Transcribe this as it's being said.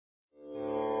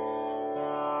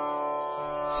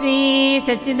श्री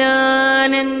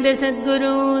सच्चिदानंद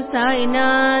सद्गुरु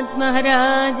साईनाथ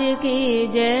महाराज की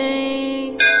जय.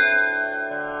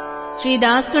 ஸ்ரீ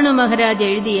தாஸ்கனு மகாராஜ்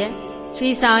எழுதிய ஸ்ரீ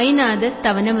சாய்நாத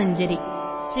ஸ்தவன மஞ்சரி.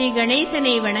 ஸ்ரீ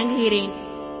கணேசனை வணங்குகிறேன்.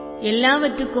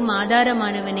 எல்லாவற்றுக்கும்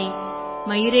ஆதாரமானவனே,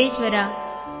 மயூரேஸ்வரா,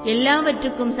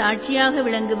 எல்லாவற்றுக்கும் சாட்சியாக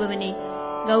விளங்குபவனே,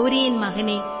 கௌரியின்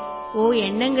மகனே, ஓ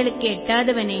எண்ணங்களுக்கு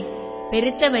எட்டாதவனே,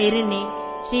 பெருத்த வயிறனே,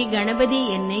 ஸ்ரீ கணபதி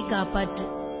என்னை காப்பாற்று.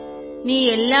 நீ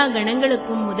எல்லா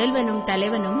கணங்களுக்கும் முதல்வனும்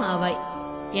தலைவனும் ஆவாய்.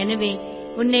 எனவே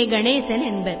உன்னை கணேசன்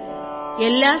என்பர்.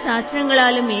 எல்லா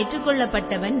சாஸ்திரங்களாலும்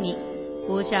ஏற்றுக்கொள்ளப்பட்டவன் நீ.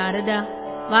 ஓ சாரதா,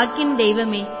 வாக்கின்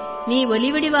தெய்வமே, நீ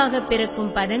ஒலிவடிவாக பிறக்கும்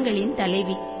பதங்களின்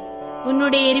தலைவி.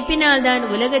 உன்னுடைய இருப்பினால்தான்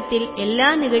உலகத்தில் எல்லா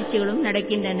நிகழ்ச்சிகளும்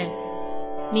நடக்கின்றன.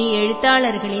 நீ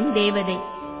எழுத்தாளர்களின் தேவதை.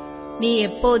 நீ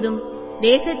எப்போதும்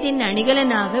தேசத்தின்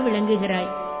அணிகலனாக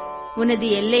விளங்குகிறாய். உனது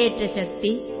எல்லையற்ற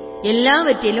சக்தி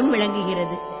எல்லாவற்றிலும்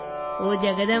விளங்குகிறது. ஓ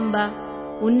ஜெகதம்பா,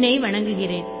 உன்னை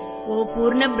வணங்குகிறேன். ஓ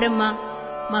பூர்ண பிரம்மா,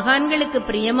 மகான்களுக்கு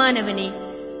பிரியமானவனே,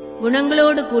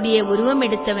 குணங்களோடு கூடிய உருவம்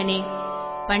எடுத்தவனே,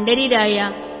 பண்டரிராயா,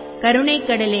 கருணை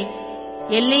கடலே,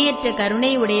 எல்லையற்ற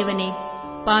கருணை உடையவனே,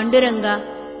 பாண்டுரங்கா,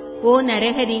 ஓ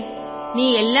நரஹரி, நீ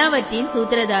எல்லாவற்றின்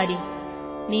சூத்திரதாரி.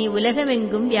 நீ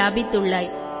உலகமெங்கும்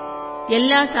வியாபித்துள்ளாய்.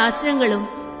 எல்லா சாஸ்திரங்களும்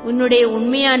உன்னுடைய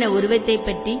உண்மையான உருவத்தை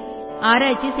பற்றி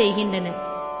ஆராய்ச்சி செய்கின்றன.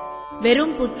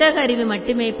 வெறும் புத்தக அறிவு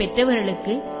மட்டுமே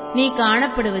பெற்றவர்களுக்கு நீ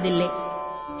காணப்படுவதில்லை.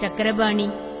 சக்கரபாணி,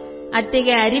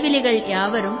 அத்தகைய அறிவிலிகள்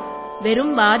யாவரும்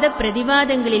வெறும் வாத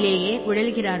பிரதிவாதங்களிலேயே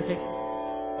உழல்கிறார்கள்.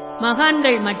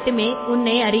 மகான்கள் மட்டுமே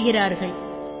உன்னை அறிகிறார்கள்.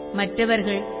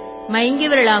 மற்றவர்கள்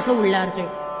மயங்கியவர்களாக உள்ளார்கள்.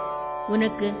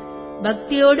 உனக்கு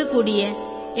பக்தியோடு கூடிய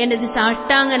எனது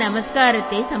சாஷ்டாங்க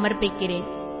நமஸ்காரத்தை சமர்ப்பிக்கிறேன்.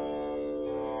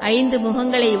 5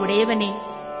 முகங்களை உடையவனே,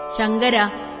 சங்கரா,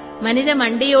 மனித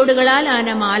மண்டையோடுகளால் ஆன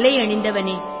மாலை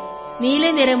அணிந்தவனே, நீல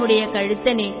நிறமுடைய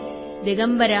கழுத்தனே,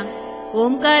 திகம்பரா,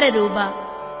 ஓம்கார ரூபா,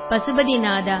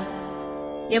 பசுபதிநாதா,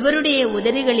 எவருடைய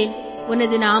உதடுகளில்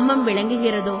உனது நாமம்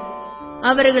விளங்குகிறதோ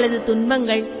அவர்களது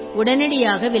துன்பங்கள்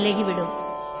உடனடியாக விலகிவிடும்.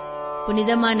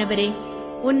 புனிதமானவரே,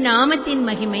 உன் நாமத்தின்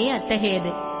மகிமை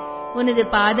அத்தகையது. உனது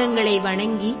பாதங்களை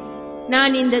வணங்கி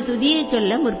நான் இந்த துதியை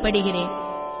சொல்ல முற்படுகிறேன்.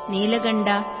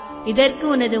 நீலகண்டா, இதற்கு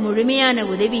உனது முழுமையான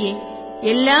உதவியை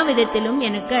எல்லா விதத்திலும்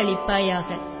எனக்கு அளிப்பாயாக.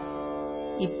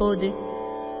 இப்போது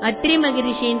அத்ரி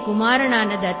மகரிஷியின் குமாரனான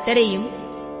தத்தரையும்,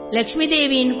 லக்ஷ்மி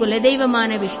தேவியின்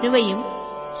குலதெய்வமான விஷ்ணுவையும்,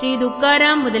 ஸ்ரீ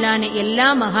துக்காராம் முதலான எல்லா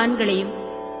மகான்களையும்,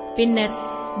 பின்னர்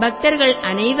பக்தர்கள்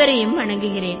அனைவரையும்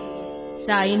வணங்குகிறேன்.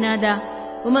 சாய்நாதா,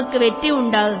 உமக்கு வெற்றி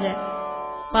உண்டாகுக.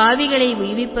 பாவிகளை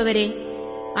உய்விப்பவரே,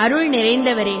 அருள்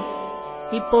நிறைந்தவரே,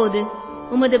 இப்போது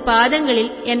உமது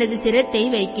பாதங்களில் எனது சிரத்தை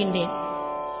வைக்கின்றேன்.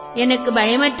 எனக்கு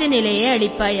பயமற்ற நிலையை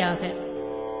அளிப்பாயாக.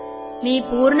 நீ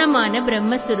பூர்ணமான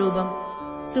பிரம்மஸ்வரூபம்,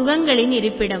 சுகங்களின்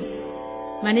இருப்பிடம்.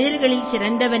 மனிதர்களில்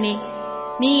சிறந்தவனே,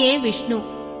 நீயே விஷ்ணு.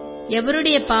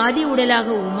 எவருடைய பாதி உடலாக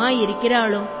உமா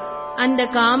இருக்கிறாளோ அந்த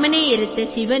காமனை எரித்த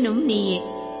சிவனும் நீயே.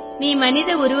 நீ மனித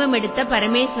உருவம் எடுத்த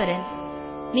பரமேஸ்வரன்.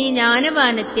 நீ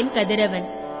ஞானவானத்தின் கதிரவன்.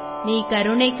 நீ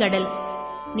கருணை கடல்.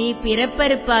 நீ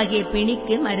பிறப்பறுப்பாகிய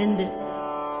பிணிக்கு மருந்து.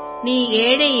 நீ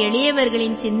ஏழை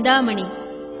எளியவர்களின் சிந்தாமணி.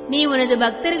 நீ உனது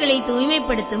பக்தர்களை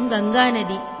தூய்மைப்படுத்தும் கங்கா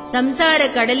நதி. சம்சார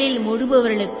கடலில்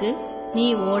மூழ்குபவர்களுக்கு நீ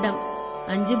ஓடம்,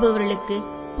 அஞ்சுபவர்களுக்கு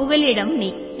புகலிடம் நீ.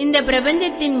 இந்த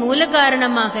பிரபஞ்சத்தின் மூல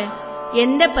காரணமாக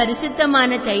எந்த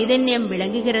பரிசுத்தமான சைதன்யம்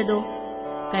விளங்குகிறதோ,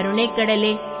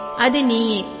 கருணைக்கடலே, அது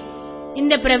நீயே.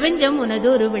 இந்த பிரபஞ்சம் உனது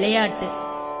ஒரு விளையாட்டு.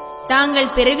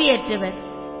 தாங்கள் பிறவியற்றவர்,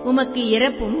 உமக்கு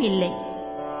இறப்பும் இல்லை.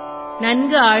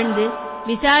 நன்கு ஆழ்ந்து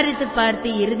விசாரித்து பார்த்து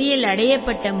இறுதியில்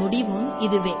அடையப்பட்ட முடிவும்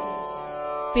இதுவே.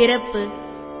 பிறப்பு,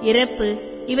 இறப்பு,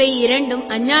 இவை இரண்டும்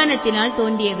அஞ்ஞானத்தினால்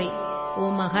தோன்றியவை. ஓ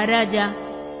மகாராஜா,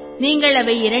 நீங்கள்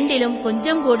அவை இரண்டிலும்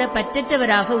கொஞ்சம் கூட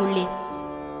பற்றற்றவராக உள்ளீர்.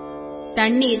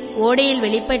 தண்ணீர் ஓடையில்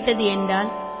வெளிப்பட்டது என்றால்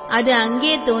அது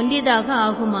அங்கே தோன்றியதாக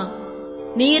ஆகுமா?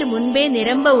 நீர் முன்பே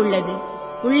நிரம்ப உள்ளது,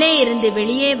 உள்ளே இருந்து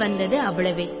வெளியே வந்தது,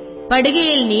 அவ்வளவே.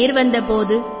 படுகையில் நீர்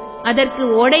வந்தபோது அதற்கு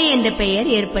ஓடை என்ற பெயர்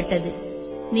ஏற்பட்டது.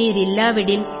 நீர்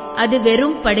இல்லாவிடில் அது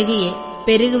வெறும் படுகையே.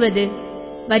 பெருகுவது,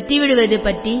 வற்றிவிடுவது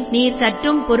பற்றி நீர்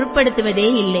சற்றும் பொருட்படுத்துவதே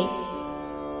இல்லை.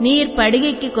 நீர்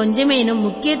படுகைக்கு கொஞ்சமேனும்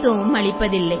முக்கியத்துவம்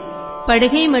அளிப்பதில்லை.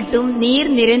 படுகை மட்டும் நீர்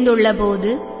நிறைந்துள்ள போது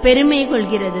பெருமை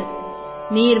கொள்கிறது.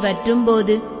 நீர் வற்றும்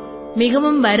போது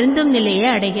மிகவும் வருந்தும் நிலையை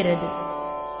அடைகிறது.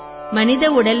 மனித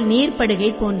உடல் நீர்ப்படுகை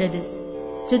போன்றது.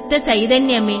 சுத்த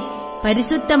சைதன்யமே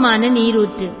பரிசுத்தமான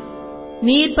நீரூற்று.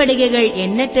 நீர்ப்படுகைகள்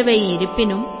எண்ணற்றவை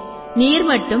இருப்பினும் நீர்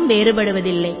மட்டும்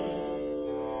வேறுபடுவதில்லை.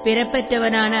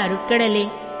 பிறப்பற்றவனான அருட்கடலே,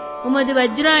 உமது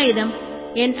வஜ்ராயுதம்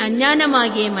என்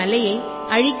அஞ்ஞானமாகிய மலையை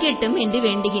அழிக்கட்டும் என்று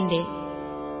வேண்டுகின்றேன்.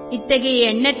 இத்தகைய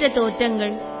எண்ணற்ற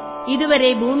தோற்றங்கள்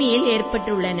இதுவரை பூமியில்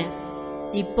ஏற்பட்டுள்ளன,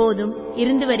 இப்போதும்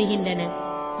இருந்து வருகின்றன,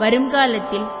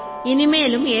 வருங்காலத்தில்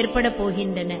இனிமேலும் ஏற்பட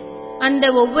போகின்றன. அந்த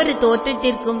ஒவ்வொரு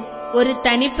தோற்றத்திற்கும் ஒரு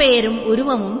தனிப்பெயரும்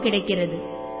உருவமும் கிடைக்கிறது.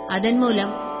 அதன்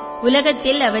மூலம்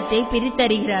உலகத்தில் அவற்றை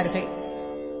பிரித்தறிகிறார்கள்.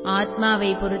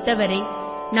 ஆத்மாவை பொறுத்தவரை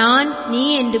நான் நீ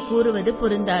என்று கூறுவது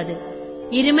பொருந்தாது.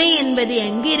 இருமை என்பது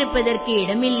எங்கு இருப்பதற்கு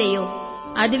இடமில்லையோ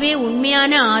அதுவே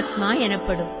உண்மையான ஆத்மா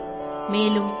எனப்படும்.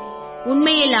 மேலும்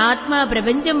உண்மையில் ஆத்மா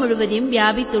பிரபஞ்சம் முழுவதையும்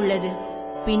வியாபித்துள்ளது.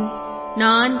 பின்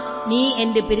நான் நீ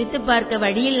என்று பிரித்து பார்க்க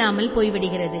வழியில்லாமல்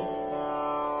போய்விடுகிறது.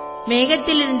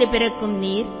 மேகத்திலிருந்து பிறக்கும்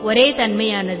நீர் ஒரே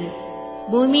தன்மையானது.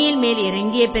 பூமியில் மேல்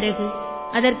இறங்கிய பிறகு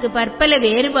அதற்கு பற்பல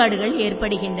வேறுபாடுகள்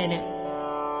ஏற்படுகின்றன.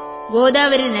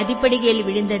 கோதாவரி நதிப்படுகையில்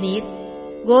விழுந்த நீர்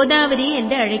கோதாவரி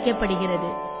என்று அழைக்கப்படுகிறது.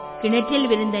 கிணற்றில்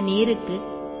விழுந்த நீருக்கு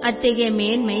அத்தகைய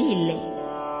மேன்மை இல்லை.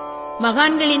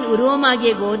 மகான்களின்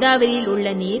உருவமாகிய கோதாவரியில் உள்ள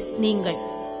நீர் நீங்கள்.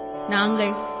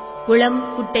 நாங்கள் குளம்,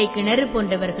 குட்டை, கிணறு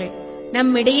போன்றவர்கள்.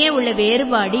 நம்மிடையே உள்ள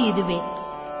வேறுபாடு இதுவே.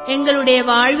 எங்களுடைய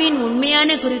வாழ்வின் உண்மையான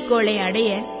குறிக்கோளை அடைய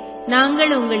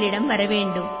நாங்கள் உங்களிடம்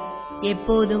வரவேண்டும்.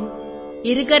 எப்போதும்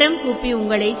இருகரம் கூப்பி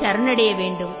உங்களை சரணடைய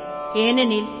வேண்டும்.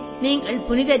 ஏனெனில் நீங்கள்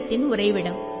புனிதத்தின்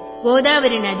உறைவிடம்.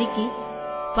 கோதாவரி நதிக்கு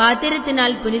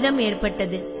பாத்திரத்தினால் புனிதம்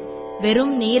ஏற்பட்டது.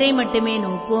 வெறும் நீரை மட்டுமே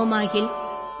நோக்குவோமாகில்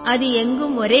அது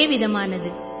எங்கும் ஒரே விதமானது.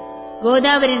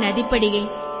 கோதாவரி நதிப்படிகை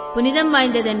புனிதம்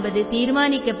வாய்ந்ததென்பது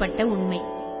தீர்மானிக்கப்பட்ட உண்மை.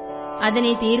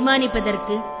 அதனை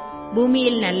தீர்மானிப்பதற்கு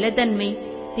பூமியில் நல்ல தன்மை,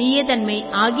 தீய தன்மை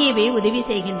ஆகியவை உதவி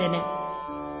செய்கின்றன.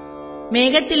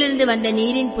 மேகத்திலிருந்து வந்த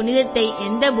நீரின் புனிதத்தை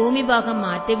எந்த பூமி பாகம்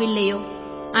மாற்றவில்லையோ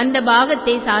அந்த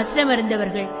பாகத்தை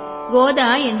சாஸ்திரமறிந்தவர்கள்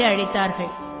கோதா என்று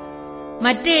அழைத்தார்கள்.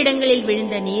 மற்ற இடங்களில்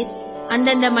விழுந்த நீர்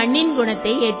அந்தந்த மண்ணின்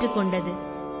குணத்தை ஏற்றுக்கொண்டது.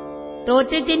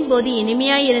 தோற்றத்தின் போது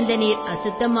இனிமையாயிருந்த நீர்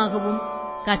அசுத்தமாகவும்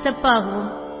கசப்பாகவும்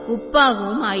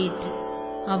உப்பாகவும் ஆயிற்று.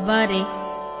 அவ்வாறே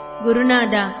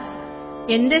குருநாதா,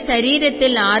 எந்த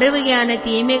சரீரத்தில் 6 வகையான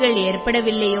தீமைகள்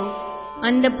ஏற்படவில்லையோ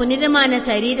அந்த புனிதமான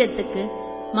சரீரத்துக்கு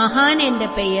மகான் என்ற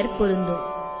பெயர் பொருந்தும்.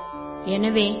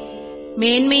 எனவே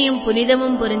மேன்மையும்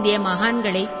புனிதமும் பொருந்திய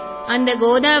மகான்களை அந்த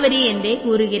கோதாவரி என்றே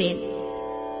கூறுகிறேன்.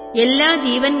 எல்லா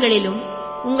ஜீவன்களிலும்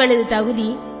உங்களது தகுதி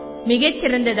மிகச்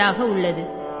சிறந்ததாக உள்ளது.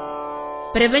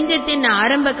 பிரபஞ்சத்தின்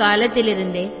ஆரம்ப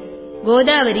காலத்திலிருந்தே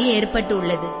கோதாவரி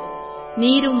ஏற்பட்டுள்ளது.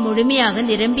 நீரும் முழுமையாக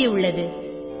நிரம்பியுள்ளது.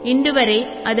 இன்று வரை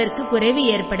அதற்கு குறைவு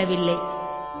ஏற்படவில்லை.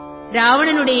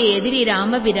 ராவணனுடைய எதிரி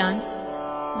ராமபிரான்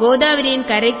கோதாவரியின்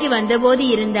கரைக்கு வந்தபோது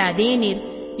இருந்த அதே நீர்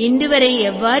இன்று வரை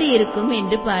எவ்வாறு இருக்கும்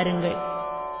என்று பாருங்கள்.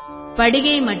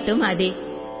 படுகை மட்டும் அதே.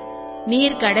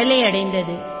 நீர் கடலை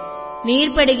அடைந்தது.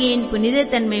 நீர்ப்படுகையின்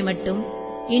புனிதத்தன்மை மட்டும்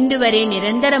இன்று வரை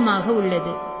நிரந்தரமாக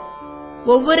உள்ளது.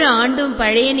 ஒவ்வொரு ஆண்டும்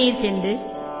பழைய நீர் சென்று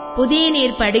புதிய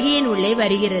நீர் படுகையின் உள்ளே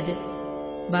வருகிறது.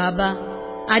 பாபா,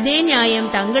 அதே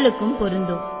நியாயம் தங்களுக்கும்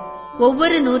பொருந்தும்.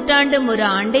 ஒவ்வொரு நூற்றாண்டும் ஒரு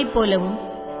ஆண்டைப் போலவும்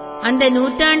அந்த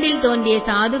நூற்றாண்டில் தோன்றிய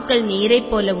சாதுக்கள் நீரைப்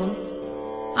போலவும்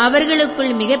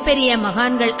அவர்களுக்குள் மிகப்பெரிய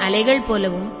மகான்கள் அலைகள்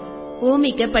போலவும்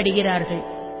ஊமிக்கப்படுகிறார்கள்.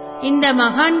 இந்த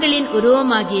மகான்களின்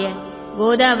உருவமாகிய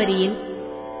கோதாவரியில்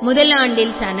முதல்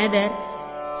ஆண்டில் சனதர்,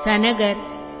 சனகர்,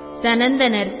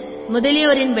 சனந்தனர்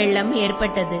முதலியோரின் வெள்ளம்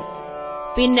ஏற்பட்டது.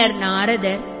 பின்னர்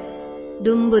நாரதர்,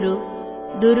 தும்புரு,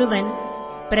 துருவன்,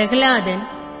 பிரகலாதன்,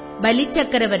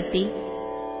 பலிச்சக்கரவர்த்தி,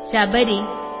 சபரி,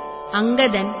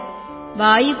 அங்கதன்,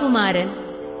 வாயுகுமாரன்,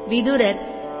 விதுரர்,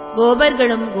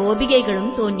 கோபர்களும்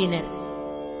கோபிகைகளும் தோன்றினர்.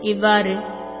 இவ்வாறு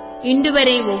இன்று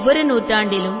வரை ஒவ்வொரு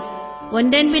நூற்றாண்டிலும்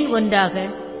ஒன்றன்பின் ஒன்றாக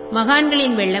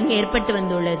மகான்களின் வெள்ளம் ஏற்பட்டு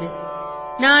வந்துள்ளது.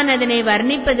 நான் அதனை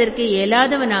வர்ணிப்பதற்கு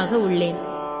இயலாதவனாக உள்ளேன்.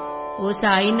 ஓ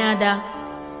சாய்நாதா,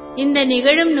 இந்த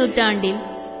நிகழும் நூற்றாண்டில்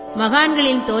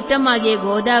மகான்களின் தோற்றமாகிய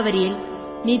கோதாவரியில்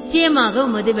நிச்சயமாக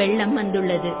உமது வெள்ளம்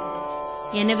வந்துள்ளது.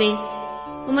 எனவே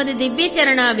உமது திவ்ய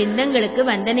சரணா விந்தங்களுக்கு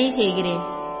வந்தனை செய்கிறேன்.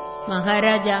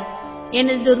 மகாராஜா,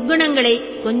 எனது துர்க்குணங்களை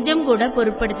கொஞ்சம் கூட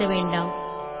பொருட்படுத்த வேண்டாம்.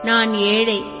 நான்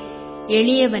ஏழை,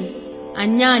 எளியவன்,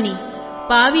 அஞ்ஞானி,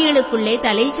 பாவிகளுக்குள்ளே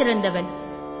தலை சிறந்தவன்,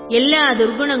 எல்லா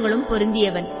துர்க்குணங்களும்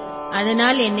பொருந்தியவன்.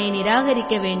 அதனால் என்னை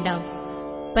நிராகரிக்க வேண்டாம்.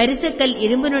 பரிசக்கல்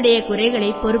இரும்பினுடைய குறைகளை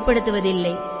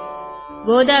பொருட்படுத்துவதில்லை.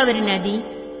 கோதாவரி நதி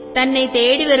தன்னை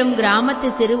தேடி வரும் கிராமத்து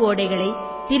சிறு ஓடைகளை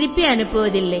திருப்பி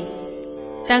அனுப்புவதில்லை.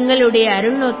 தங்களுடைய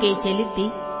அருள்நோக்கை செலுத்தி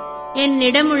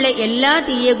என்னிடமுள்ள எல்லா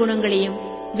தீய குணங்களையும்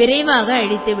விரைவாக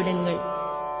அழித்து விடுங்கள்.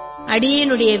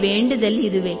 அடியேனுடைய வேண்டுதல்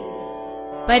இதுவே.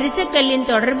 பரிசக்கல்லின்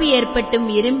தொடர்பு ஏற்பட்டும்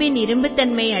இரும்பின்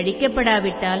இரும்புத்தன்மை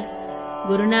அழிக்கப்படாவிட்டால்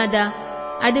குருநாதா,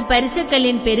 அது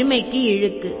பரிசக்கல்லின் பெருமைக்கு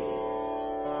இழுக்கு.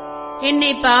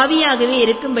 என்னை பாவியாகவே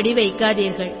இருக்கும்படி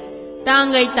வைக்காதீர்கள்.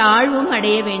 தாங்கள் தாழ்வும்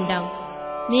அடைய வேண்டாம்.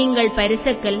 நீங்கள்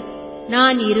பரிசக்கல்,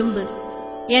 நான் இரும்பு.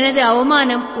 எனது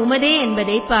அவமானம் உமதே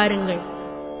என்பதை பாருங்கள்.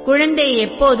 குழந்தை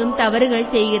எப்போதும்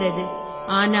தவறுகள் செய்கிறது,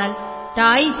 ஆனால்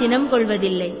தாய் சினம்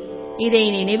கொள்வதில்லை. இதை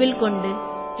நினைவில் கொண்டு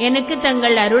எனக்கு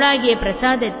தங்கள் அருளாகிய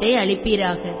பிரசாதத்தை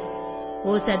அளிப்பீராக.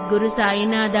 ஓ சத்குரு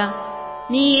சாய்நாதா,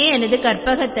 நீயே எனது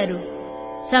கற்பகத்தரு.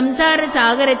 சம்சார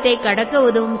சாகரத்தை கடக்க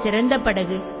உதவும் சிறந்த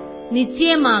படகு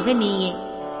நிச்சயமாக நீயே.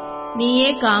 நீயே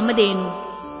காமதேனு,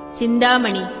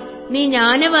 சிந்தாமணி, நீ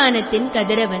ஞானவானத்தின்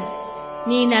கதிரவன்,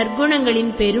 நீ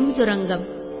நற்குணங்களின் பெரும் சுரங்கம்,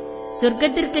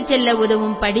 சொர்க்கத்திற்கு செல்ல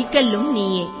உதவும் படிக்கல்லும்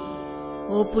நீயே.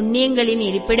 ஓ புண்ணியங்களின்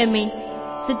இருப்பிடமே,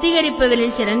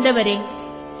 சுத்திகரிப்பவரில் சிறந்தவரே,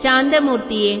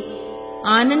 சாந்தமூர்த்தியே,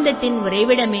 ஆனந்தத்தின்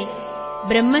உறைவிடமே,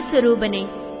 பிரம்மஸ்வரூபனே,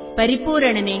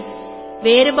 பரிபூரணனே,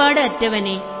 வேறுபாடு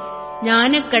அற்றவனே,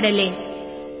 ஞானக்கடலே,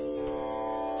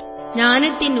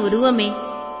 ஞானத்தின் உருவமே,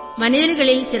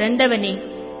 மனிதர்களில் சிறந்தவனே,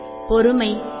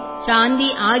 பொறுமை, சாந்தி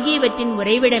ஆகியவற்றின்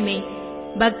உறைவிடமே,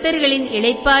 பக்தர்களின்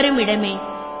இளைப்பாறும் இடமே,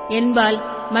 என்பால்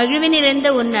மகிழ்வு நிறைந்த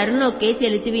உன் அருள்நோக்கை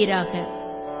செலுத்துவீராக.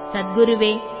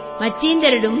 சத்குருவே,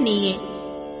 மச்சீந்தரரும் நீயே,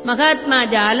 மகாத்மா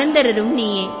ஜாலந்தரரும்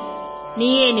நீயே.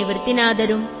 நீயே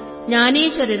நிவர்த்திநாதரும்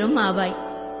ஞானேஸ்வரரும் ஆவாய்.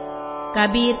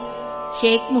 கபீர்,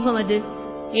 ஷேக் முகமது,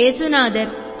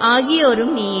 ஏசுநாதர்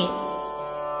ஆகியோரும் நீயே.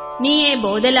 நீயே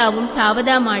போதலாவும்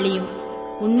சாவதாமாளியும்,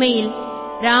 உண்மையில்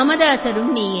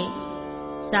ராமதாசரும் நீயே.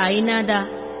 சாய்நாதா,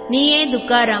 நீயே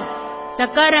துக்காராம்,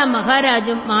 சக்காராம்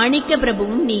மகாராஜும் மாணிக்க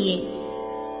பிரபுவும் நீயே.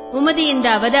 உமது இந்த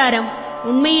அவதாரம்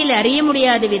உண்மையில் அறிய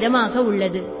முடியாத விதமாக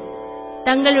உள்ளது.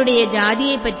 தங்களுடைய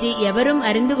ஜாதியை பற்றி எவரும்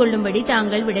அறிந்து கொள்ளும்படி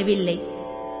தாங்கள் விடவில்லை.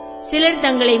 சிலர்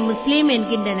தங்களை முஸ்லீம்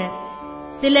என்கின்றனர்,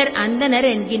 சிலர் அந்தனர்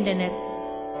என்கின்றனர்.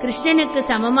 கிருஷ்ணனுக்கு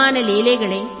சமமான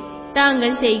லீலைகளை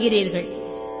தாங்கள் செய்கிறீர்கள்.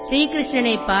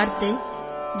 ஸ்ரீகிருஷ்ணனை பார்த்து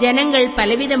ஜனங்கள்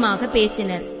பலவிதமாக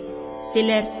பேசினர்.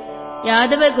 சிலர்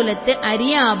யாதவ குலத்து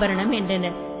அரிய ஆபரணம்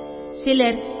என்றனர்,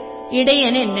 சிலர்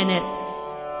இடையன் என்றனர்.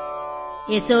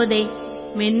 யசோதை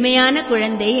மென்மையான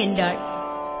குழந்தை என்றாள்.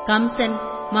 கம்சன்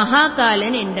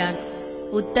மகாகாலன் என்றான்.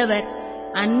 உத்தவர்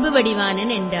அன்பு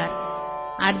வடிவானன் என்றார்.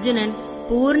 அர்ஜுனன்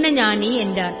பூர்ண ஞானி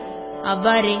என்றான்.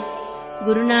 அவ்வாறே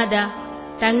குருநாதா,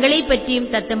 தங்களை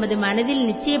பற்றியும் தத்தமது மனதில்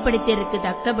நிச்சயப்படுத்தியதற்கு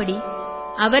தக்கபடி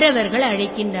அவரவர்கள்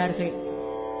அழைக்கின்றார்கள்.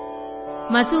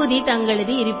 மசூதி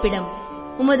தங்களது இருப்பிடம்.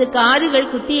 உமது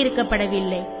காதுகள்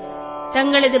குத்தியிருக்கப்படவில்லை.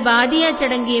 தங்களது பாதியா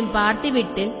சடங்கையும்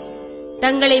பார்த்துவிட்டு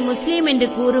தங்களை முஸ்லீம் என்று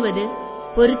கூறுவது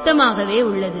பொருத்தமாகவே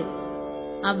உள்ளது.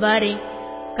 அவ்வாறே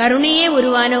கருணையே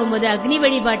உருவான உமது அக்னி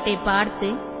வழிபாட்டை பார்த்து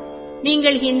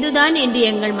நீங்கள் ஹிந்துதான் என்று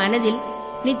எங்கள் மனதில்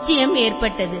நிச்சயம்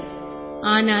ஏற்பட்டது.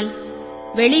 ஆனால்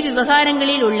வெளி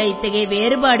விவகாரங்களில் உள்ள இத்தகைய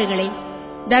வேறுபாடுகளை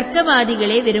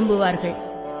தர்க்கவாதிகளே விரும்புவார்கள்.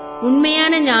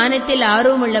 உண்மையான ஞானத்தில்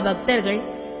ஆர்வமுள்ள பக்தர்கள்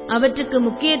அவற்றுக்கு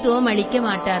முக்கியத்துவம் அளிக்க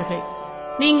மாட்டார்கள்.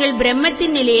 நீங்கள்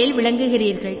பிரம்மத்தின் நிலையில்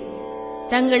விளங்குகிறீர்கள்.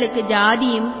 தங்களுக்கு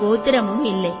ஜாதியும் கோத்திரமும்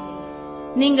இல்லை.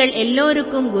 நீங்கள்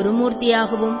எல்லோருக்கும்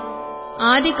குருமூர்த்தியாகவும்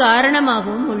ஆதி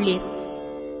காரணமாகவும் உள்ளீர்.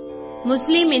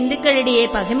 முஸ்லிம் இந்துக்களிடையே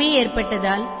பகைமை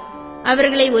ஏற்பட்டதால்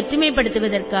அவர்களை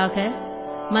ஒற்றுமைப்படுத்துவதற்காக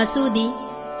மசூதி,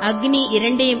 அக்னி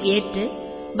இரண்டையும் ஏற்று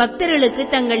பக்தர்களுக்கு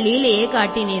தங்கள் லீலையை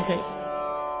காட்டினீர்கள்.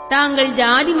 தாங்கள்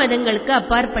ஜாதி மதங்களுக்கு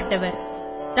அப்பாற்பட்டவர்.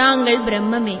 தாங்கள்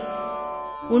பிரம்மமே.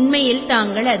 உண்மையில்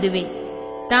தாங்கள் அதுவே.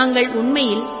 தாங்கள்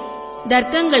உண்மையில்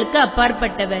தர்க்கங்களுக்கு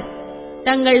அப்பாற்பட்டவர்.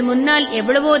 தங்கள் முன்னால்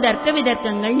எவ்வளவோ தர்க்க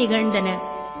விதர்க்கங்கள் நிகழ்ந்தன.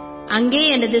 அங்கே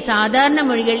எனது சாதாரண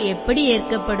மொழிகள் எப்படி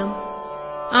ஏற்கப்படும்?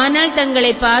 ஆனால்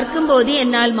தங்களை பார்க்கும்போது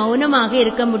என்னால் மௌனமாக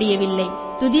இருக்க முடியவில்லை.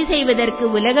 துதி செய்வதற்கு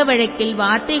உலக வழக்கில்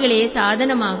வார்த்தைகளே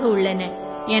சாதனமாக உள்ளன.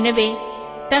 எனவே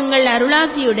தங்கள்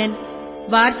அருளாசியுடன்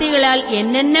வார்த்தைகளால்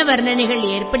என்னென்ன வர்ணனைகள்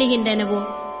ஏற்படுகின்றனவோ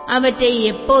அவற்றை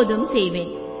எப்போதும்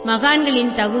செய்வேன்.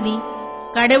 மகான்களின் தகுதி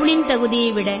கடவுளின்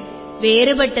தகுதியை விட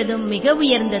வேறுபட்டதும் மிக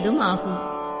உயர்ந்ததும் ஆகும்.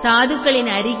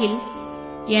 சாதுக்களின் அருகில்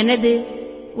எனது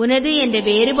உனது என்ற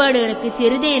வேறுபாடுகளுக்கு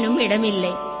சிறிதேனும்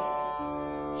இடமில்லை.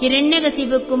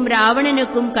 ஹிரண்யகசிபுக்கும்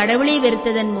ராவணனுக்கும் கடவுளை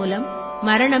வெறுத்ததன் மூலம்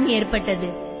மரணம் ஏற்பட்டது.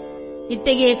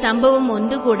 இத்தகைய சம்பவம்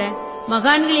ஒன்று கூட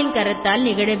மகான்களின் கரத்தால்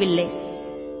நிகழவில்லை.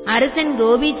 அரசன்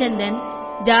கோபிச்சந்தன்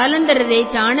ஜாலந்தரரை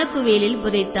சாணக்குவேலில்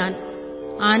புதைத்தான்.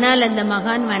 ஆனால் அந்த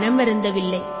மகான் மனம்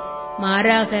வருந்தவில்லை.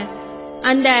 மாறாக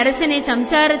அந்த அரசனை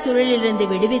சம்சார சுழலிலிருந்து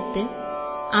விடுவித்து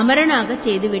அமரனாக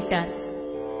செய்துவிட்டார்.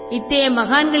 இத்தகைய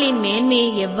மகான்களின் மேன்மையை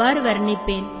எவ்வாறு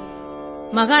வர்ணிப்பேன்?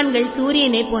 மகான்கள்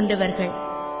சூரியனை போன்றவர்கள்.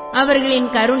 அவர்களின்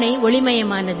கருணை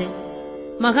ஒளிமயமானது.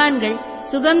 மகான்கள்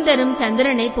சுகம் தரும்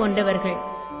சந்திரனை போன்றவர்கள்.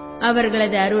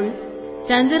 அவர்களது அருள்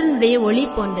சந்திரனுடைய ஒளி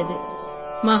போன்றது.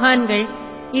 மகான்கள்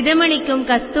இதமளிக்கும்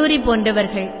கஸ்தூரி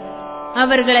போன்றவர்கள்.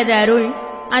 அவர்களது அருள்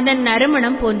அதன்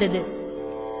நறுமணம் போன்றது.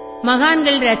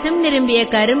 மகான்கள் ரசம் நிரம்பிய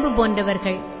கரும்பு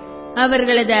போன்றவர்கள்.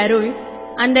 அவர்களது அருள்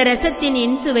அந்த ரசத்தின்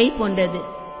இன்சுவை போன்றது.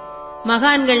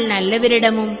 மகான்கள்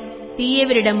நல்லவரிடமும்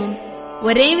தீயவரிடமும்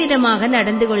ஒரே விதமாக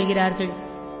நடந்து கொள்கிறார்கள்.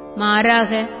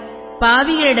 மாறாக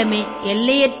பாவிகளிடமே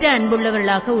எல்லையற்ற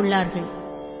அன்புள்ளவர்களாக உள்ளார்கள்.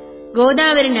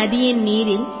 கோதாவரி நதியின்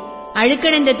நீரில்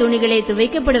அழுக்கடைந்த துணிகளை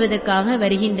துவைக்கப்படுவதற்காக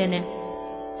வருகின்றன.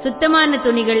 சுத்தமான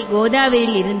துணிகள்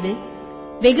கோதாவரியில் இருந்து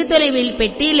வெகு தொலைவில்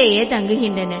பெட்டியிலேயே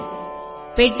தங்குகின்றன.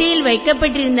 பெட்டியில்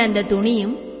வைக்கப்பட்டிருந்த அந்த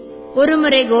துணியும்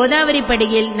ஒருமுறை கோதாவரி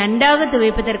படுகையில் நன்றாக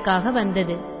துவைப்பதற்காக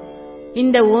வந்தது.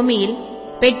 இந்த ஓமையில்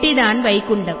பெட்டிதான்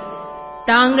வைகுண்டம்,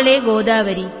 தாங்களே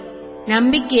கோதாவரி,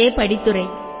 நம்பிக்கையே படித்துறை,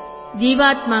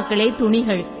 ஜீவாத்மாக்களே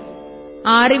துணிகள்,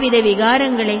 6 வித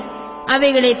விகாரங்களே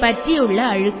அவைகளை பற்றியுள்ள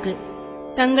அழுக்கு.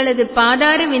 தங்களது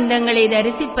பாதார விந்தங்களை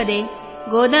தரிசிப்பதே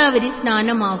கோதாவரி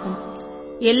ஸ்நானமாகும்.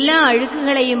 எல்லா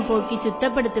அழுக்குகளையும் போக்கி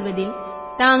சுத்தப்படுத்துவதில்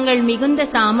தாங்கள் மிகுந்த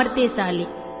சாமர்த்தியசாலி.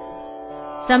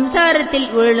 சம்சாரத்தில்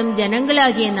உழலும்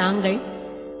ஜனங்களாகிய நாங்கள்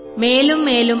மேலும்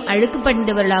மேலும் அழுக்கு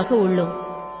படிந்தவர்களாக உள்ளோம்.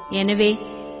 எனவே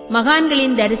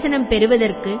மகான்களின் தரிசனம்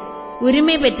பெறுவதற்கு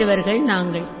உரிமை பெற்றவர்கள்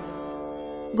நாங்கள்.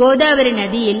 கோதாவரி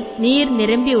நதியில் நீர்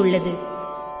நிரம்பி உள்ளது.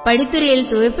 படித்துறையில்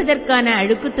துவைப்பதற்கான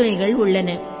அழுக்கு துணிகள் உள்ளன.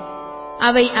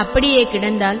 அவை அப்படியே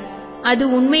கிடந்தால் அது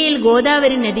உண்மையில்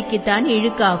கோதாவரி நதிக்குத்தான்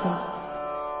இழுக்காகும்.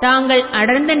 தாங்கள்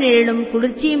அடர்ந்த நிழலும்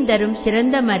குளிர்ச்சியும் தரும்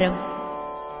சிறந்த மரம்.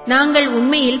 நாங்கள்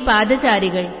உண்மையில்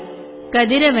பாதசாரிகள்.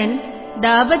 கதிரவன்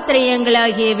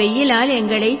தாபத்ரயங்களாகிய வெயிலால்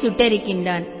எங்களை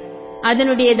சுட்டரிக்கின்றான்.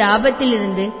 அதனுடைய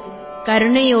தாபத்திலிருந்து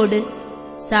கருணையோடு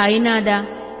சாய்நாதா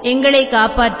எங்களை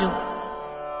காப்பாற்றும்.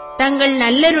 தங்கள்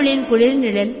நல்லருளின் குளிர்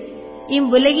நிழல்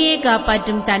இவ்வுலகையே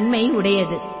காப்பாற்றும் தன்மை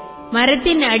உடையது.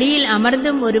 மரத்தின் அடியில்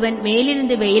அமர்ந்தும் ஒருவன்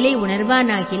மேலிருந்து வெயிலை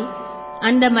உணர்வானாகில்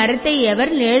அந்த மரத்தை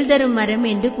எவர் நிழல் தரும் மரம்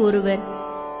என்று கூறுவர்?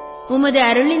 உமது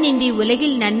அருளினின்றி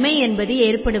உலகில் நன்மை என்பது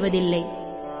ஏற்படுவதில்லை.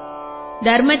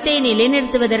 தர்மத்தை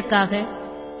நிலைநிறுத்துவதற்காக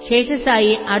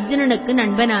சேஷசாயி அர்ஜுனனுக்கு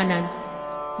நண்பனானான்.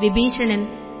 விபீஷணன்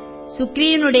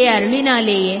சுக்ரீவனுடைய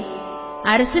அருளினாலேயே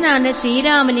அரசனான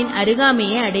ஸ்ரீராமனின்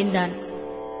அருகாமையை அடைந்தான்.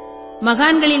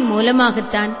 மகான்களின்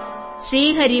மூலமாகத்தான்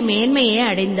ஸ்ரீஹரி மேன்மையை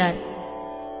அடைந்தார்.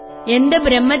 எந்த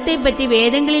பிரம்மத்தை பற்றி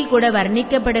வேதங்களில் கூட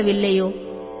வர்ணிக்கப்படவில்லையோ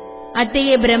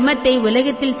அத்தகைய பிரம்மத்தை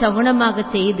உலகத்தில் சகுனமாக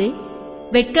செய்து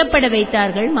வெட்கப்பட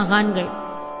வைத்தார்கள் மகான்கள்.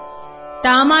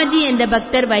 தாமாஜி என்ற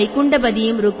பக்தர்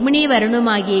வைகுண்டபதியும் ருக்மிணி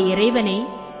வருணுமாகிய இறைவனை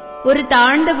ஒரு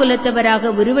தாழ்ந்த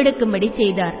குலத்தவராக உருவெடுக்கும்படி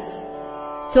செய்தார்.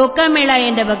 சோக்காமேளா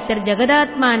என்ற பக்தர்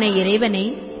ஜெகதாத்மான இறைவனை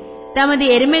தமது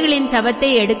எருமைகளின்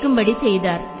சவத்தை எடுக்கும்படி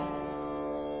செய்தார்.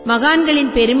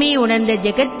 மகான்களின் பெருமையை உணர்ந்த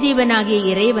ஜெகத்ஜீவனாகிய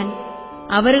இறைவன்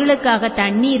அவர்களுக்காக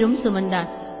தண்ணீரும் சுமந்தார்.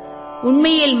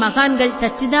 உண்மையில் மகான்கள்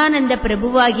சச்சிதானந்த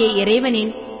பிரபுவாகிய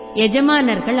இறைவனின்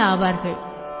எஜமானர்கள் ஆவார்கள்.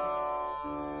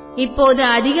 இப்போது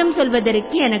அதிகம்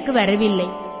சொல்வதற்கு எனக்கு வரவில்லை.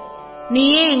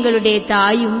 நீயே எங்களுடைய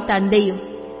தாயும் தந்தையும்.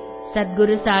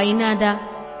 சத்குரு சாய்நாதா,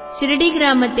 ஷிரடி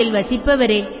கிராமத்தில்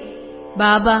வசிப்பவரே,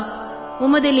 பாபா,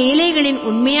 உமது லீலைகளின்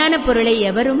உண்மையான பொருளை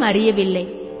எவரும் அறியவில்லை.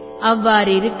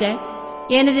 அவ்வாறு இருக்க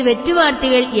எனது வெற்று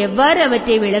வார்த்தைகள் எவ்வாறு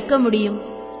அவற்றை விளக்க முடியும்?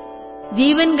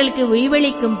 ஜீவன்களுக்கு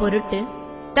உய்வளிக்கும் பொருட்டு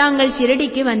தாங்கள்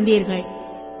ஷிரடிக்கு வந்தீர்கள்.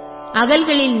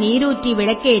 அகல்களில் நீரூற்றி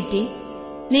விளக்கேற்றி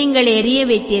நீங்கள் எரிய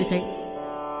வைத்தீர்கள்.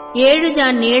 7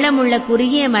 ஜான் நீளமுள்ள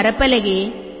குறுகிய மரப்பலகையை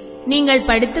நீங்கள்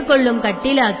படுத்துக்கொள்ளும்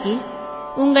கட்டிலாக்கி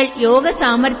உங்கள் யோக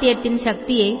சாமர்த்தியத்தின்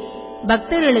சக்தியை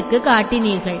பக்தர்களுக்கு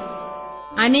காட்டினீர்கள்.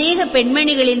 அநேக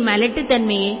பெண்மணிகளின்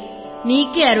மலட்டுத்தன்மையை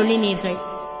நீக்கி அருளினீர்கள்.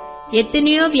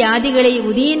 எத்தனையோ வியாதிகளை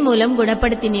உதியின் மூலம்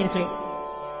குணப்படுத்தினீர்கள்.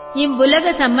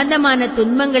 இவ்வுலக சம்பந்தமான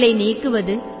துன்பங்களை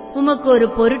நீக்குவது உமக்கு ஒரு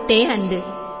பொருட்டே அன்று.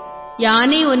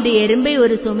 யானை ஒன்று எறும்பை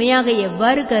ஒரு சுமையாக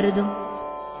எவ்வாறு கருதும்?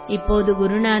 இப்போது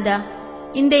குருநாதா,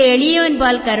 இந்த எளியவன்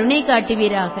பால் கருணை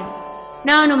காட்டுவீராக.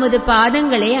 நான் உமது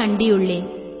பாதங்களை அண்டியுள்ளேன்.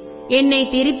 என்னை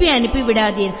திருப்பி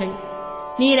அனுப்பிவிடாதீர்கள்.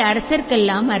 நீர்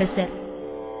அரசர்க்கெல்லாம் அரசர்,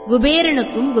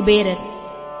 குபேரனுக்கும் குபேரர்,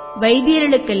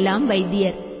 வைத்தியர்களுக்கெல்லாம்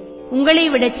வைத்தியர். உங்களை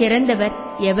விட சிறந்தவர்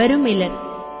எவரும் இல்லர்.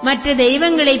 மற்ற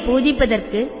தெய்வங்களை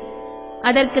பூஜிப்பதற்கு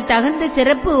அதற்கு தகுந்த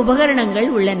சிறப்பு உபகரணங்கள்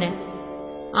உள்ளன.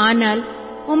 ஆனால்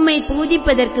உம்மை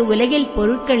பூஜிப்பதற்கு உலகில்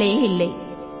பொருட்களே இல்லை.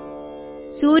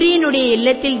 சூரியனுடைய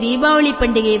இல்லத்தில் தீபாவளி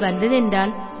பண்டிகை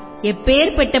வந்ததென்றால்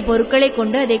எப்பேற்பட்ட பொருட்களை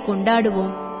கொண்டு அதை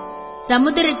கொண்டாடுவோம்.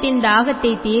 சமுத்திரத்தின்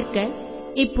தாகத்தை தீர்க்க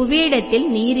இப்புவியிடத்தில்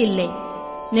நீர் இல்லை.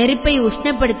 நெருப்பை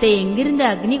உஷ்ணப்படுத்த எங்கிருந்து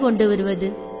அக்னி கொண்டு வருவது?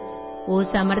 ஓ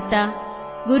சமர்த்தா,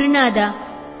 குருநாதா,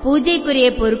 பூஜைக்குரிய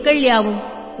பொருட்கள் யாவும்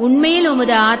உண்மையில்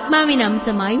உமது ஆத்மாவின்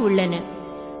அம்சமாய் உள்ளன.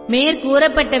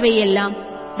 மேற்கூறப்பட்டவையெல்லாம்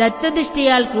தத்த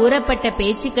திருஷ்டியால் கூறப்பட்ட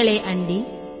பேச்சுக்களே அன்றி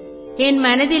என்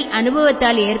மனதில்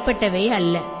அனுபவத்தால் ஏற்பட்டவை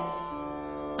அல்ல.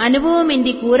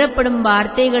 அனுபவமின்றி கூறப்படும்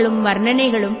வார்த்தைகளும்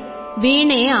வர்ணனைகளும்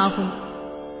வீணே ஆகும்.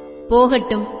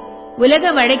 போகட்டும்,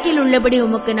 உலக வழக்கில் உள்ளபடி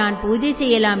உமக்கு நான் பூஜை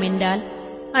செய்யலாம் என்றால்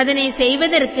அதனை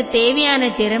செய்வதற்கு தேவையான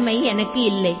திறமை எனக்கு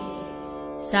இல்லை.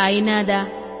 சாய்நாதா,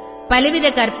 பலவித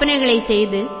கற்பனைகளை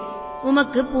செய்து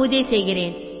உமக்கு பூஜை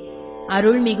செய்கிறேன்.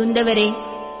 அருள் மிகுந்தவரே,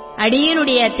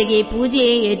 அடியனுடைய அத்தகைய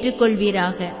பூஜையை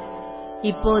ஏற்றுக்கொள்வீராக.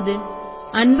 இப்போது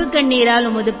அன்பு கண்ணீரால்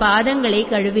உமது பாதங்களை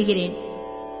கழுவுகிறேன்.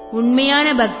 உண்மையான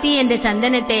பக்தி என்ற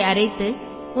சந்தனத்தை அரைத்து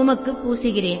உமக்கு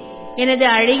பூசுகிறேன். எனது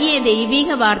அழகிய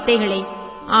தெய்வீக வார்த்தைகளை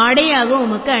ஆடையாக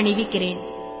உமக்கு அணிவிக்கிறேன்.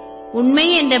 உண்மை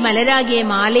என்ற மலராகிய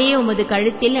மாலையை உமது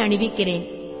கழுத்தில் அணிவிக்கிறேன்.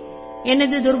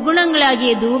 எனது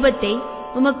துர்க்குணங்களாகிய தூபத்தை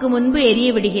உமக்கு முன்பு எரிய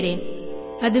விடுகிறேன்.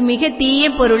 அது மிக தீய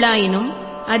பொருளாயினும்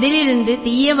அதிலிருந்து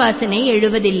தீய வாசனை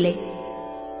எழுவதில்லை.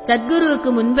 சத்குருவுக்கு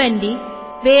முன்பன்றி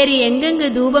வேறு எங்கெங்கு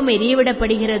தூபம்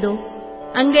எரியவிடப்படுகிறதோ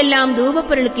அங்கெல்லாம் தூபப்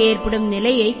பொருளுக்கு ஏற்படும்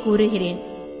நிலையை கூறுகிறேன்.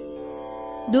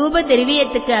 தூப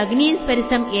திரவியத்துக்கு அக்னியின்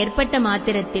ஸ்பரிசம் ஏற்பட்ட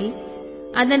மாத்திரத்தில்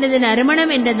அதனது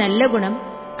நறுமணம் என்ற நல்ல குணம்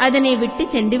அதனை விட்டு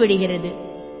சென்று விடுகிறது.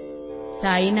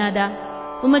 சாய்நாதா,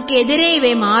 உமக்கு எதிரே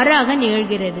இவை மாறாக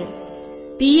நிகழ்கிறது.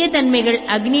 தீய தன்மைகள்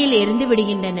அக்னியில் எரிந்து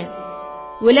விடுகின்றன.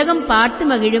 உலகம் பார்த்து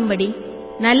மகிழும்படி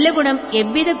நல்ல குணம்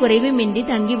எவ்வித குறைவுமின்றி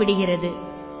தங்கிவிடுகிறது.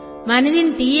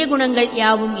 மனதின் தீய குணங்கள்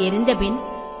யாவும் எரிந்தபின்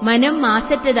மனம்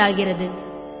மாசற்றதாகிறது.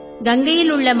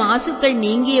 கங்கையில் உள்ள மாசுக்கள்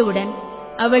நீங்கியவுடன்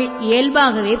அவள்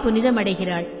இயல்பாகவே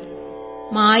புனிதமடைகிறாள்.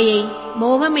 மாயை,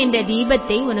 மோகம் என்ற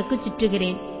தீபத்தை உனக்கு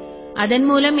சுற்றுகிறேன். அதன்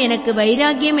மூலம் எனக்கு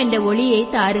வைராக்கியம் என்ற ஒளியை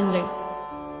தாருங்கள்.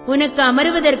 உனக்கு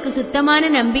அமருவதற்கு சுத்தமான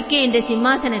நம்பிக்கை என்ற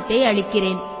சிம்மாசனத்தை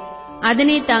அளிக்கிறேன்.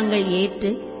 அதனை தாங்கள்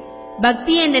ஏற்று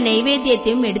பக்தி என்ற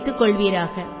நைவேத்தியத்தையும்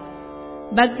எடுத்துக்கொள்வீராக.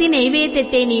 பக்தி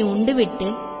நைவேத்தியத்தை நீ உண்டுவிட்டு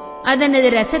அதனது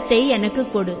ரசத்தை எனக்கு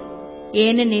கொடு.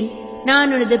 ஏனெனில்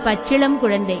நான் உனது பச்சிளம்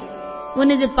குழந்தை.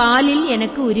 உனது பாலில்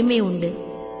எனக்கு உரிமை உண்டு.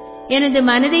 எனது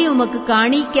மனதை உமக்கு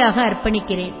காணிக்கையாக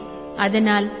அர்ப்பணிக்கிறேன்.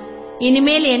 அதனால்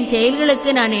இனிமேல் என் செயல்களுக்கு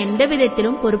நான் எந்த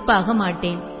விதத்திலும் பொறுப்பாக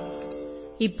மாட்டேன்.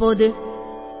 இப்போது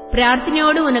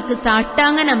பிரார்த்தனையோடு உனக்கு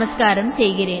சாஷ்டாங்க நமஸ்காரம்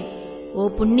செய்கிறேன். ஓ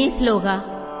புண்ணிய ஸ்லோகா,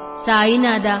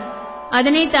 சாய்நாதா,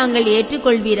 அதனை தாங்கள்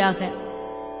ஏற்றுக்கொள்வீராக.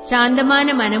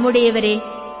 சாந்தமான மனமுடையவரே,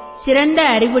 சிறந்த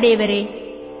அறிவுடையவரே,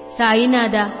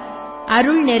 சாய்நாதா,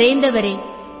 அருள் நிறைந்தவரே,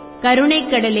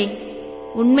 கருணைக்கடலே,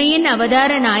 உண்மையின்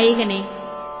அவதார நாயகனே,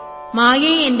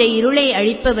 மாயை என்ற இருளை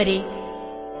அழிப்பவரே,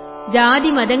 ஜாதி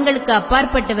மதங்களுக்கு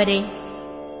அப்பாற்பட்டவரே,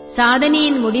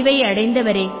 சாதனையின் முடிவை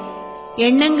அடைந்தவரே,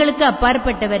 எண்ணங்களுக்கு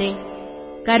அப்பாற்பட்டவரே,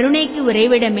 கருணைக்கு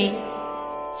உறைவிடமே,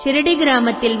 ஷிரடி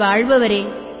கிராமத்தில் வாழ்பவரே,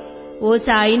 ஓ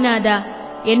சாய்நாதா,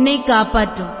 என்னை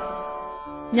காப்பாற்றும்.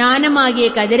 ஞானமாகிய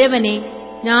கதிரவனே,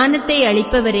 ஞானத்தை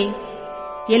அளிப்பவரே,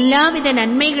 எல்லாவித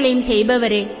நன்மைகளையும்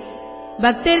செய்பவரே,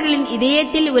 பக்தர்களின்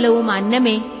இதயத்தில் உலவும்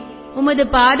அன்னமே, உமது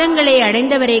பாதங்களை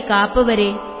அடைந்தவரை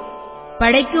காப்பவரே,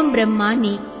 படைக்கும் பிரம்மா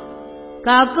நீ,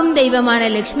 காக்கும் தெய்வமான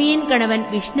லட்சுமியின் கணவன்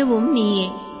விஷ்ணுவும் நீயே.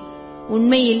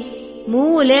 உண்மையில்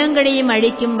உலகங்களையும்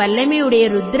அழிக்கும் வல்லமையுடைய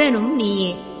ருத்ரனும்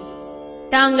நீயே.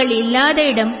 தாங்கள் இல்லாத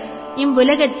இடம்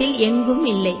இவ்வுலகத்தில் எங்கும்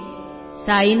இல்லை.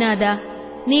 சாய்நாதா,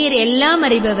 நீர் எல்லாம்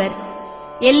அறிபவர்,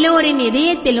 எல்லோரின்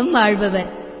இதயத்திலும் வாழ்பவர்.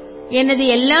 எனது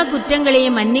எல்லா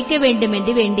குற்றங்களையும் மன்னிக்க வேண்டும்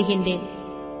என்று வேண்டுகின்றேன்.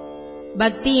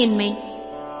 பக்தியின்மை,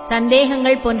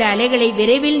 சந்தேகங்கள் போன்ற அலைகளை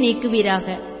விரைவில்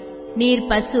நீக்குவீராக. நீர்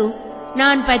பசு,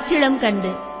 நான் பச்சிளம்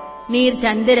கன்று. நீர்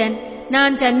சந்திரன்,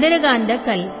 நான் சந்திரகாந்த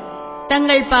கல்.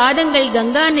 தங்கள் பாதங்கள்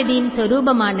கங்கா நதியின்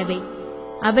சொரூபமானவை.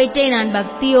 அவற்றை நான்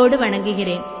பக்தியோடு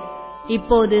வணங்குகிறேன்.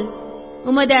 இப்போது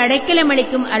உமது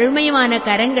அடைக்கலமளிக்கும் அருள்மயமான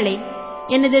கரங்களை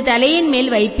எனது தலையின் மேல்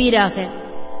வைப்பீராக.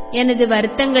 எனது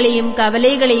வருத்தங்களையும்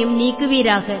கவலைகளையும்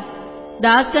நீக்குவீராக.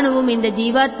 தாஸ்கனுவும் இந்த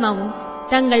ஜீவாத்மாவும்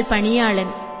தங்கள்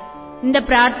பணியாளன். இந்த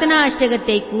பிரார்த்தனா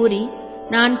அஷ்டகத்தை கூறி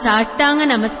நான் சாஷ்டாங்க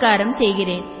நமஸ்காரம்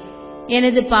செய்கிறேன்.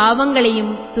 எனது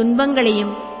பாவங்களையும்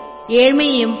துன்பங்களையும்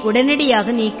ஏழ்மையையும் உடனடியாக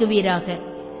நீக்குவீராக.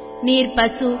 நீர்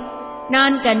பசு,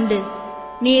 நான் கன்று.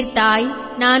 நீர் தாய்,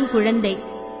 நான் குழந்தை.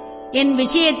 என்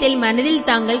விஷயத்தில் மனதில்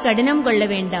தாங்கள் கடினம் கொள்ள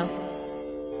வேண்டாம்.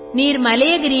 நீர்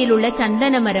மலையகிரியில் உள்ள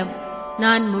சந்தன மரம்,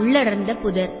 நான் முள்ளடர்ந்த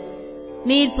புதர்.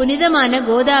 நீர் புனிதமான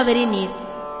கோதாவரி நீர்,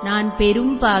 நான்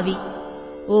பெரும் பாவி.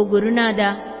 ஓ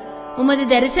குருநாதா, உமது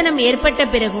தரிசனம் ஏற்பட்ட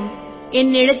பிறகும்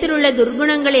என்னிடத்திலுள்ள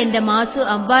துர்குணங்கள் என்ற மாசு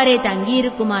அவ்வாறே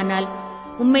தங்கியிருக்குமானால்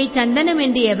உம்மை சந்தனம்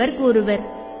என்று எவர் கூறுவர்?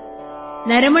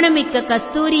 நறுமணமிக்க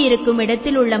கஸ்தூரி இருக்கும்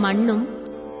இடத்தில் உள்ள மண்ணும்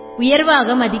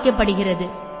உயர்வாக மதிக்கப்படுகிறது.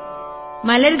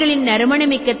 மலர்களின்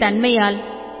நறுமணமிக்க தன்மையால்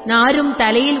நாரும்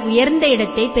தலையில் உயர்ந்த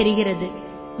இடத்தை பெறுகிறது.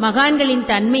 மகான்களின்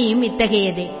தன்மையும்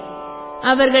இத்தகையதே.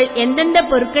 அவர்கள் எந்தெந்த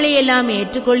பொருட்களையெல்லாம்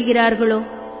ஏற்றுக்கொள்கிறார்களோ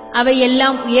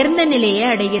அவையெல்லாம் உயர்ந்த நிலையை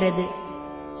அடைகிறது.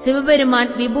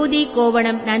 சிவபெருமான் விபூதி,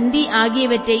 கோவணம், நந்தி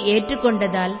ஆகியவற்றை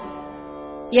ஏற்றுக்கொண்டதால்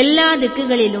எல்லா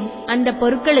திக்குகளிலும் அந்த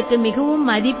பொருட்களுக்கு மிகவும்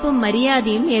மதிப்பும்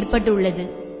மரியாதையும் ஏற்பட்டுள்ளது.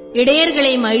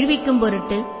 இடையர்களை மழுவிக்கும்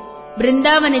பொருட்டு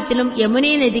பிருந்தாவனத்திலும்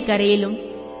யமுனை நதி கரையிலும்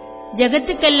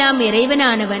ஜகத்துக்கெல்லாம்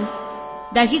இறைவனானவன்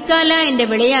தஹிகாலா என்ற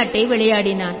விளையாட்டை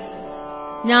விளையாடினான்.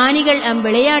 ஞானிகள்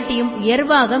அவ்விளையாட்டையும்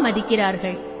உயர்வாக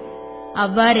மதிக்கிறார்கள்.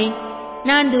 அவ்வாறே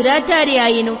நான்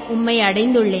துராச்சாரியாயினும் உம்மை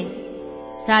அடைந்துள்ளேன்.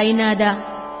 சாய்நாதா,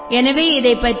 எனவே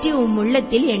இதைப் பற்றி உம்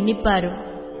உள்ளத்தில் எண்ணிப்பாரும்.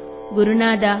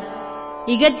 குருநாதா,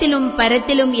 இகத்திலும்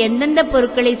பரத்திலும் எந்தெந்த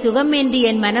பொருட்களை சுகம் என்று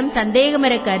என் மனம்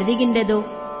சந்தேகமற கருதுகின்றதோ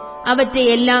அவற்றை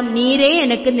எல்லாம் நீரே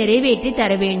எனக்கு நிறைவேற்றி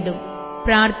தர வேண்டும்.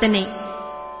 பிரார்த்தனை.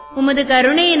 உமது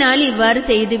கருணையினால் இவ்வாறு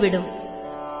செய்துவிடும்.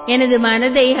 எனது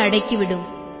மனதை அடக்கிவிடும்.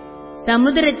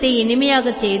 சமுத்திரத்தை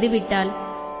இனிமையாக செய்துவிட்டால்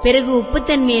பிறகு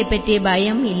உப்புத்தன்மையை பற்றிய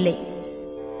பயம் இல்லை.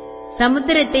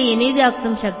 சமுத்திரத்தை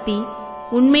இனிதாக்கும் சக்தி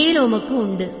உண்மையில் உமக்கு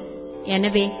உண்டு.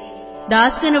 எனவே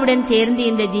தாஸ்கனுடன் சேர்ந்து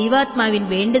இந்த ஜீவாத்மாவின்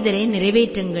வேண்டுதலை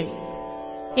நிறைவேற்றுங்கள்.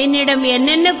 என்னிடம்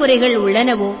என்னென்ன குறைகள்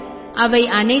உள்ளனவோ அவை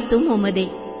அனைத்தும் உமதே.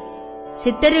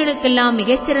 சித்தர்களுக்கெல்லாம்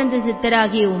மிகச்சிறந்த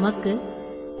சித்தராகிய உமக்கு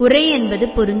குறை என்பது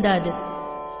பொருந்தாது.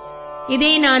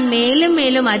 இதை நான் மேலும்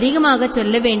மேலும் அதிகமாக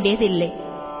சொல்ல வேண்டியதில்லை.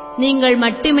 நீங்கள்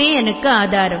மட்டுமே எனக்கு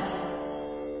ஆதாரம்.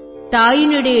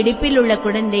 தாயினுடைய இடுப்பில் உள்ள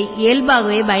குழந்தை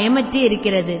இயல்பாகவே பயமற்று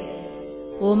இருக்கிறது.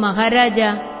 ஓ மகாராஜா,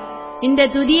 இந்த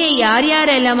துதியை யார்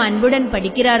யாரெல்லாம் அன்புடன்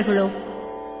படிக்கிறார்களோ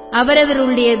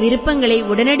அவரவர்களுடைய விருப்பங்களை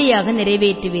உடனடியாக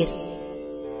நிறைவேற்றுவீர்.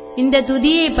 இந்த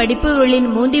துதியை படிப்பவர்களின்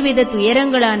 3 வித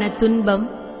துயரங்களான துன்பம்,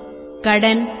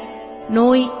 கடன்,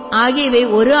 நோய் ஆகியவை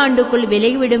 1 ஆண்டுக்குள்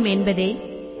விலகிவிடும் என்பதே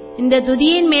இந்த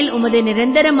துதியின் மேல் உமது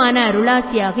நிரந்தரமான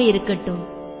அருளாசியாக இருக்கட்டும்.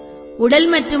 உடல்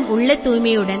மற்றும் உள்ள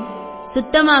தூய்மையுடன்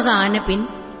சுத்தமாக ஆனபின்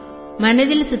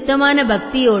மனதில் சுத்தமான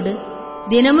பக்தியோடு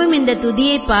தினமும் இந்த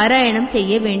துதியை பாராயணம்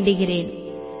செய்ய வேண்டுகிறேன்.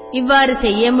 இவ்வாறு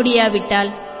செய்ய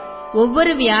முடியாவிட்டால்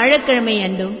ஒவ்வொரு வியாழக்கிழமை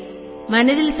அன்றும்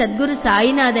மனதில் சத்குரு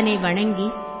சாய்நாதனை வணங்கி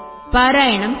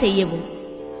பாராயணம் செய்யவும்.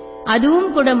 அதுவும்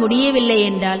கூட முடியவில்லை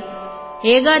என்றால்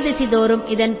ஏகாதசி தோறும்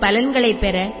இதன் பலன்களை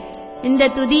பெற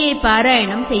இந்த துதியை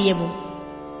பாராயணம் செய்யவும்.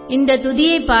 இந்த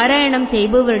துதியை பாராயணம்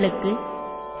செய்பவர்களுக்கு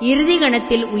இறுதி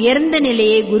கணத்தில் உயர்ந்த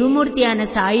நிலையை குருமூர்த்தியான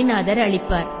சாய்நாதர்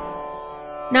அளிப்பார்.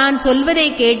 நான் சொல்வதை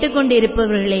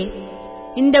கேட்டுக்கொண்டிருப்பவர்களே,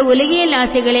 இந்த உலகியல்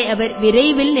ஆசைகளை அவர்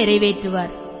விரைவில்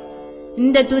நிறைவேற்றுவார்.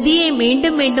 இந்த துதியை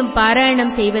மீண்டும் மீண்டும்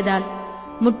பாராயணம் செய்வதால்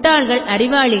முட்டாள்கள்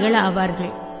அறிவாளிகள்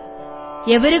ஆவார்கள்.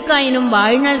 எவருக்காயினும்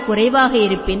வாழ்நாள் குறைவாக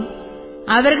இருப்பின்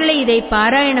அவர்களை இதை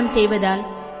பாராயணம் செய்வதால்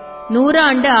 100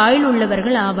 ஆண்டு ஆயுள்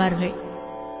உள்ளவர்கள் ஆவார்கள்.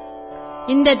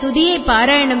 இந்த துதியை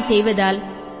பாராயணம் செய்வதால்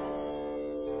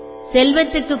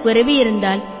செல்வத்துக்கு குறைவு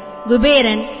இருந்தால்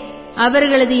குபேரன்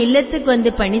அவர்களது இல்லத்துக்கு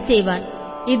வந்து பணி செய்வான்.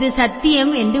 இது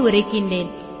சத்தியம் என்று உரைக்கின்றேன்.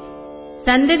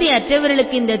 சந்ததி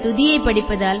அற்றவர்களுக்கு இந்த துதியை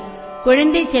படிப்பதால்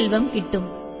குழந்தை செல்வம் கிட்டும்.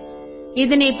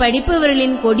 இதனை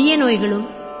படிப்பவர்களின் கொடிய நோய்களும்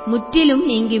முற்றிலும்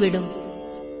நீங்கிவிடும்.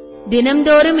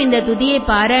 தினம்தோறும் இந்த துதியை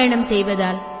பாராயணம்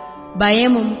செய்வதால்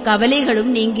பயமும்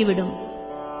கவலைகளும் நீங்கிவிடும்.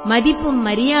 மதிப்பும்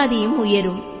மரியாதையும்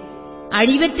உயரும்.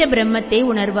 அழிவற்ற பிரம்மத்தை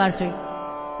உணர்வார்கள்.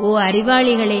 ஓ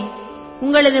அறிவாளிகளே,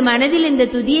 உங்களது மனதில் இந்த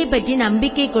துதியை பற்றி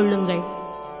நம்பிக்கை கொள்ளுங்கள்.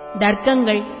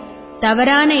 தர்க்கங்கள்,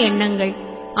 தவறான எண்ணங்கள்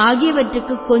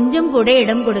ஆகியவற்றுக்கு கொஞ்சம் கூட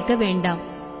இடம் கொடுக்க வேண்டாம்.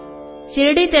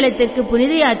 ஷிரடி தலத்திற்கு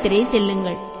புனித யாத்திரை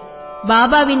செல்லுங்கள்.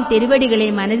 பாபாவின் திருவடிகளை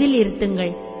மனதில்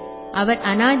இருத்துங்கள். அவர்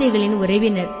அநாதைகளின்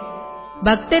உறவினர்.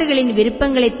 பக்தர்களின்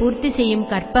விருப்பங்களை பூர்த்தி செய்யும்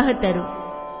கற்பகத்தரு.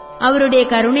 அவருடைய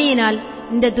கருணையினால்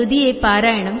இந்த துதியை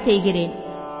பாராயணம் செய்கிறேன்.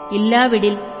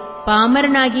 இல்லாவிடில்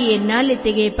பாமரனாகி என்னால்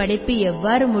இத்தகைய படைப்பு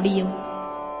எவ்வாறு முடியும்?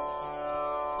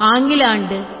 ஆங்கில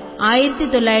ஆண்டு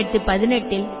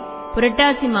 1918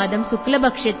 புரட்டாசி மாதம்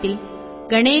சுக்லபக்ஷத்தில்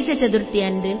கணேச சதுர்த்தி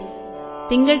அன்று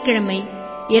திங்கட்கிழமை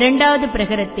 2வது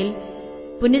பிரகரத்தில்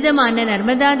புனிதமான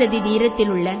நர்மதா நதி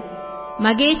தீரத்தில் உள்ள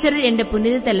மகேஸ்வரர் என்ற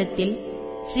புனித தலத்தில்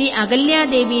ஸ்ரீ அகல்யா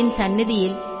தேவியின்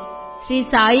சந்நிதியில் ஸ்ரீ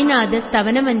சாய்நாத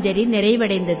ஸ்தவன மஞ்சரி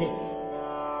நிறைவடைந்தது.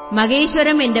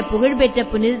 மகேஸ்வரம் என்ற புகழ்பெற்ற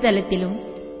புனித தலத்திலும்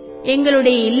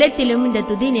எங்களுடைய இல்லத்திலும் இந்த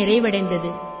துதி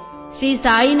நிறைவடைந்தது. ஸ்ரீ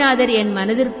சாய்நாதர் என்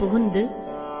மனதில் புகுந்து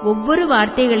ஒவ்வொரு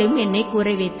வார்த்தைகளையும் என்னை கூற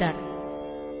வைத்தார்.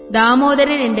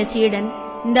 தாமோதரன் என்ற சீடன்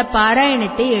இந்த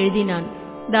பாராயணத்தை எழுதினான்.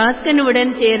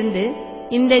 தாஸ்கனுடன் சேர்ந்து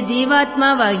இந்த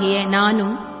ஜீவாத்மாவாகிய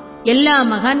நானும் எல்லா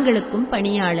மகான்களுக்கும்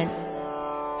பணியாளன்.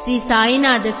 ஸ்ரீ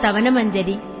சாய்நாத ஸ்தவன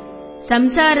மஞ்சரி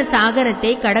சம்சார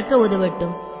சாகரத்தை கடக்க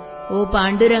உதவட்டும். ஓ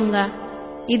பாண்டுரங்கா,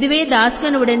 இதுவே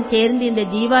தாஸ்கனுடன் சேர்ந்து இந்த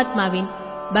ஜீவாத்மாவின்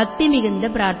பக்தி மிகுந்த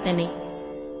பிரார்த்தனை.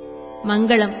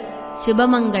 மங்களம்,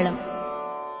 சுபமங்களம்.